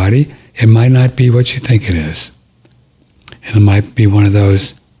leave your body, it might not be what you think it is. And it might be one of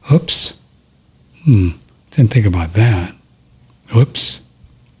those, oops, didn't think about that. Oops.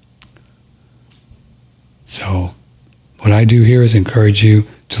 So what I do here is encourage you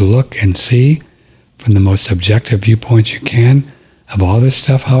to look and see from the most objective viewpoints you can of all this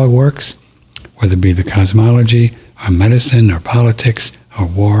stuff, how it works, whether it be the cosmology, or medicine, or politics, or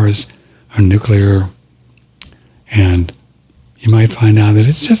wars, or nuclear. And you might find out that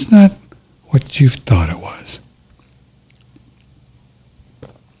it's just not what you thought it was.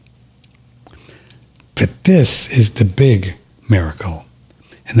 But this is the big miracle.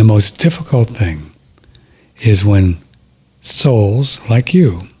 And the most difficult thing is when souls like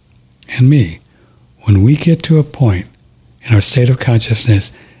you and me, when we get to a point in our state of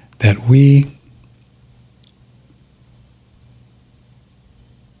consciousness that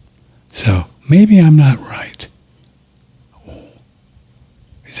so maybe I'm not right.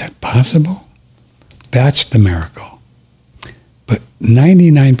 Is that possible? That's the miracle. But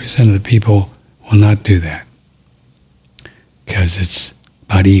 99% of the people will not do that because it's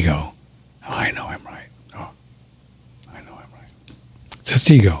about ego. Oh, I know I'm right. Oh, I know I'm right. It's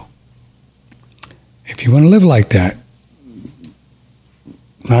just ego. If you want to live like that,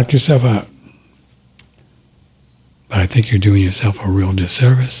 knock yourself out. But I think you're doing yourself a real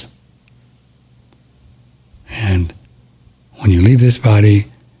disservice. And when you leave this body,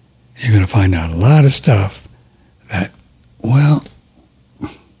 you're going to find out a lot of stuff that, well,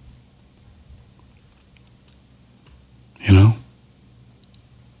 you know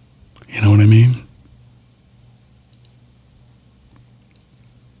what I mean?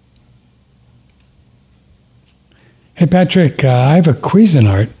 Hey, Patrick, I have a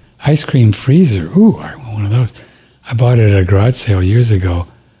Cuisinart ice cream freezer. Ooh, I want one of those. I bought it at a garage sale years ago.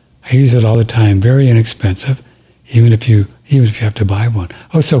 I use it all the time. Very inexpensive, even if you have to buy one.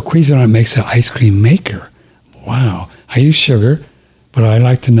 Oh, so Cuisinart makes an ice cream maker. Wow. I use sugar, but I'd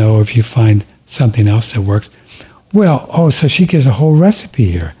like to know if you find something else that works. Well, so she gives a whole recipe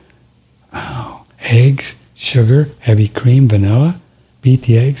here. Wow. Eggs, sugar, heavy cream, vanilla. Beat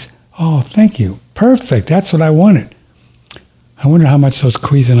the eggs? Oh, thank you. Perfect. That's what I wanted. I wonder how much those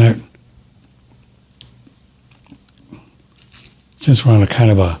Cuisinart, since we're on a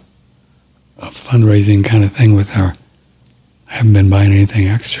kind of a fundraising kind of thing with our, I haven't been buying anything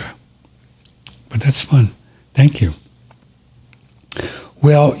extra. But that's fun. Thank you.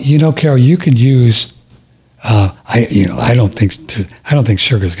 Well, Carol, you could use, I don't think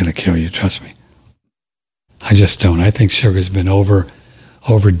sugar is going to kill you. Trust me. I just don't. I think sugar's been over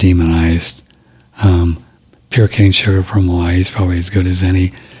demonized. Pure cane sugar from Hawaii is probably as good as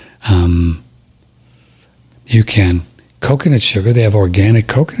any. You can coconut sugar. They have organic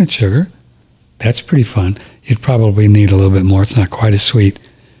coconut sugar. That's pretty fun. You'd probably need a little bit more. It's not quite as sweet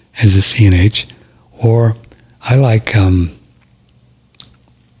as the C&H. Or I like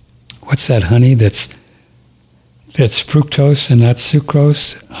what's that honey that's fructose and not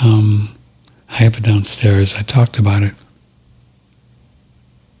sucrose? I have it downstairs. I talked about it.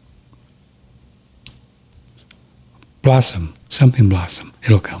 Something blossom.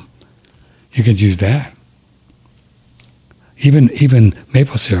 It'll come. You could use that. Even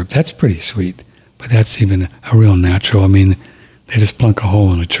maple syrup, that's pretty sweet, but that's even a real natural. I mean, they just plunk a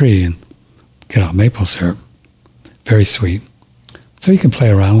hole in a tree and get out maple syrup. Very sweet. So you can play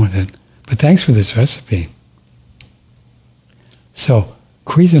around with it. But thanks for this recipe. So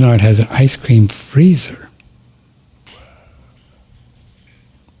Cuisinart has an ice cream freezer.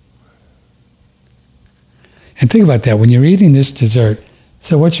 And think about that. When you're eating this dessert,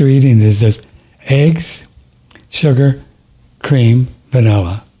 so what you're eating is just eggs, sugar, cream,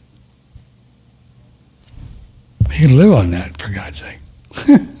 vanilla. You can live on that, for God's sake.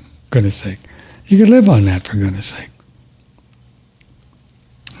 Goodness sake. You could live on that, for goodness sake.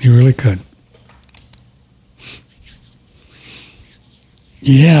 You really could.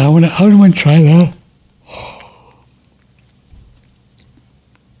 Yeah, I want to try that.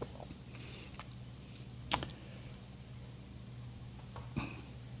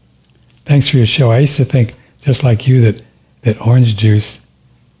 Thanks for your show. I used to think, just like you, that orange juice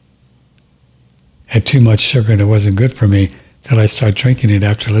had too much sugar and it wasn't good for me, till I started drinking it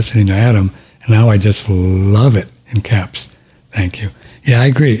after listening to Adam, and now I just love it in caps. Thank you. Yeah, I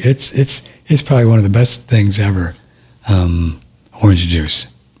agree. It's probably one of the best things ever, orange juice.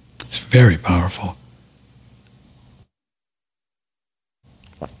 It's very powerful.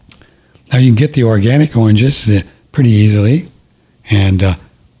 Now you can get the organic oranges pretty easily, and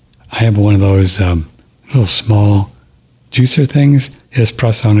I have one of those little small juicer things. You just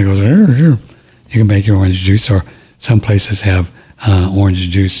press on it, it goes, you can make your orange juice, or some places have orange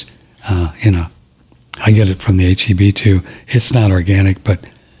juice I get it from the HEB too. It's not organic, but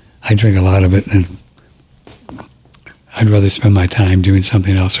I drink a lot of it, and I'd rather spend my time doing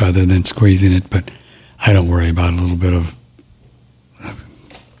something else rather than squeezing it, but I don't worry about a little bit of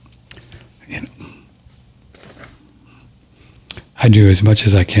I do as much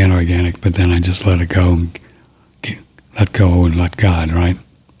as I can organic, but then I just let it go, let go and let God, right?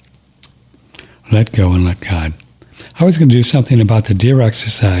 Let go and let God. I was going to do something about the deer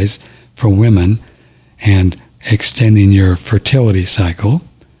exercise for women and extending your fertility cycle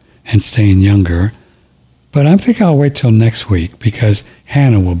and staying younger, but I think I'll wait till next week because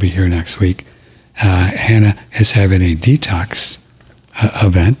Hannah will be here next week. Hannah is having a detox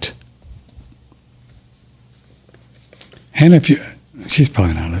event. Hannah, she's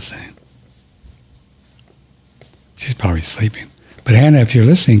probably not listening. She's probably sleeping. But Hannah, if you're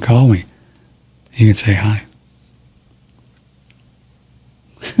listening, call me. You can say hi.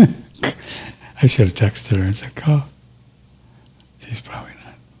 I should have texted her and said, call. She's probably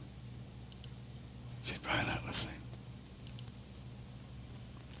not. She's probably not listening.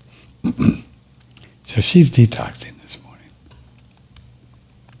 So she's detoxing this morning.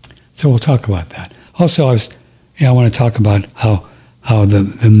 So we'll talk about that. Also, I want to talk about how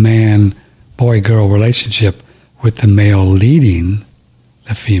the man, boy, girl relationship with the male leading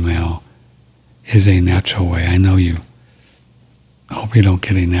the female is a natural way. I know you. I hope you don't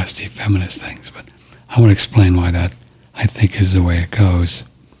get any nasty feminist things, but I want to explain why that I think is the way it goes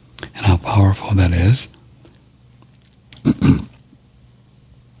and how powerful that is.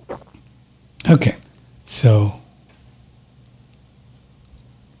 Okay, so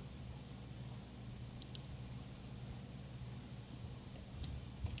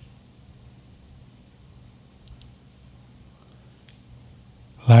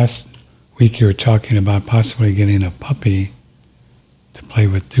last week you were talking about possibly getting a puppy to play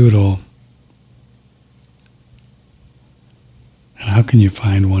with Doodle. And how can you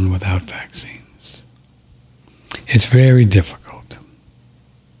find one without vaccines? It's very difficult.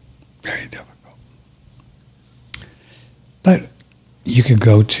 Very difficult. But, you could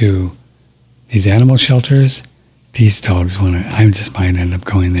go to these animal shelters. These dogs I just might end up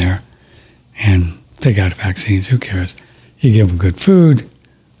going there. And they got vaccines, who cares? You give them good food,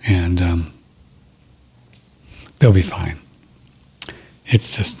 and they'll be fine.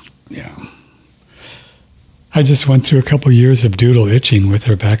 It's just, I just went through a couple years of doodle itching with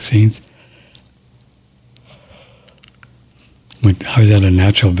their vaccines. I was at a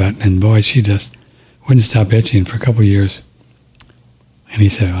natural vet, and boy, she just wouldn't stop itching for a couple years. And he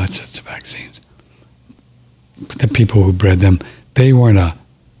said, "Oh, it's just the vaccines." But the people who bred them, they weren't a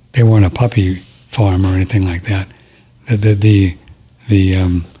puppy farm or anything like that. The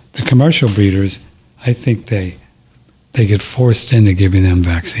commercial breeders, I think they get forced into giving them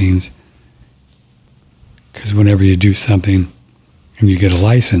vaccines, because whenever you do something and you get a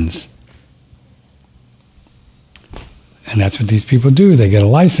license, and that's what these people do, they get a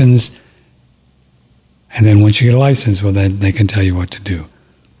license, and then once you get a license, well, then they can tell you what to do.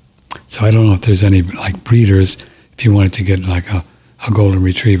 So I don't know if there's any like breeders, if you wanted to get like a golden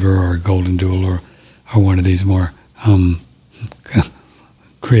retriever or a golden doodle or one of these more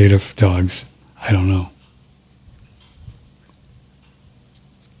creative dogs. I don't know.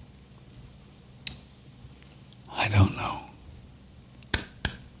 I don't know.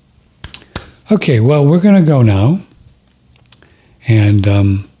 Okay, well, we're going to go now and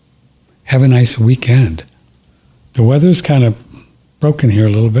have a nice weekend. The weather's kind of broken here a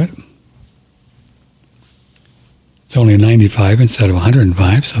little bit. It's only 95 instead of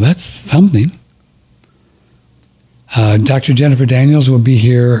 105, so that's something. Dr. Jennifer Daniels will be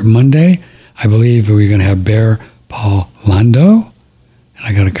here Monday. I believe we're going to have Bear Paul Lando. And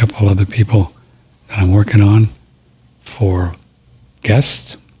I got a couple other people that I'm working on for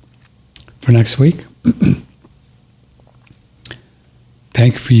guests for next week.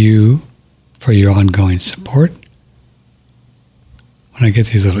 Thank you for your ongoing support. When I get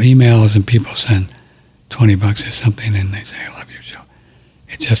these little emails and people send $20 or something and they say, "I love your show,"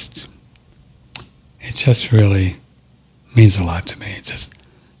 it just really means a lot to me. It's just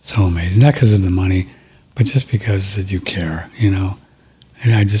so amazing. Not because of the money, but just because that you care,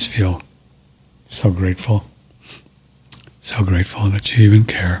 And I just feel so grateful. So grateful that you even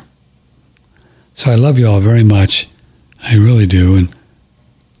care. So I love you all very much. I really do. And,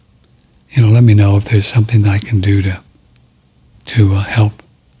 let me know if there's something that I can do to help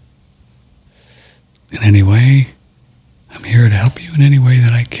in any way. I'm here to help you in any way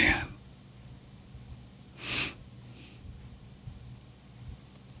that I can.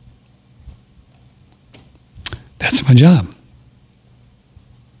 That's my job.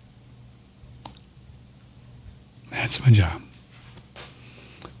 That's my job.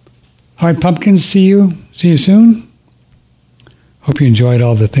 All right, pumpkins, see you soon. Hope you enjoyed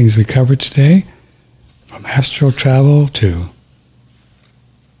all the things we covered today, from astral travel to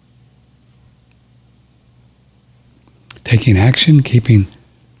taking action,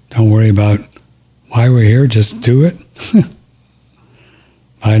 don't worry about why we're here, just do it.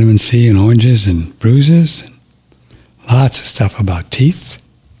 Vitamin C and oranges and bruises, and lots of stuff about teeth,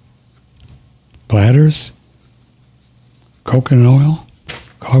 bladders, coconut oil,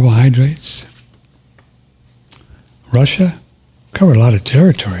 carbohydrates. Russia covered a lot of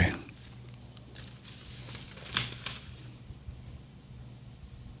territory.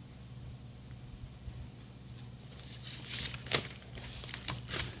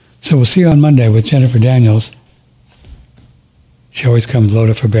 So we'll see you on Monday with Jennifer Daniels. She always comes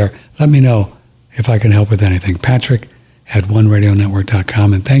loaded for bear. Let me know if I can help with anything. Patrick at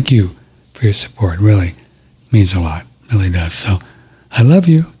oneradionetwork.com. And thank you for your support. Really means a lot. Really does. So I love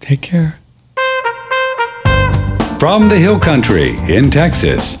you. Take care. From the Hill Country in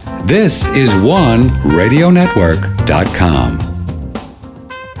Texas, this is OneRadioNetwork.com.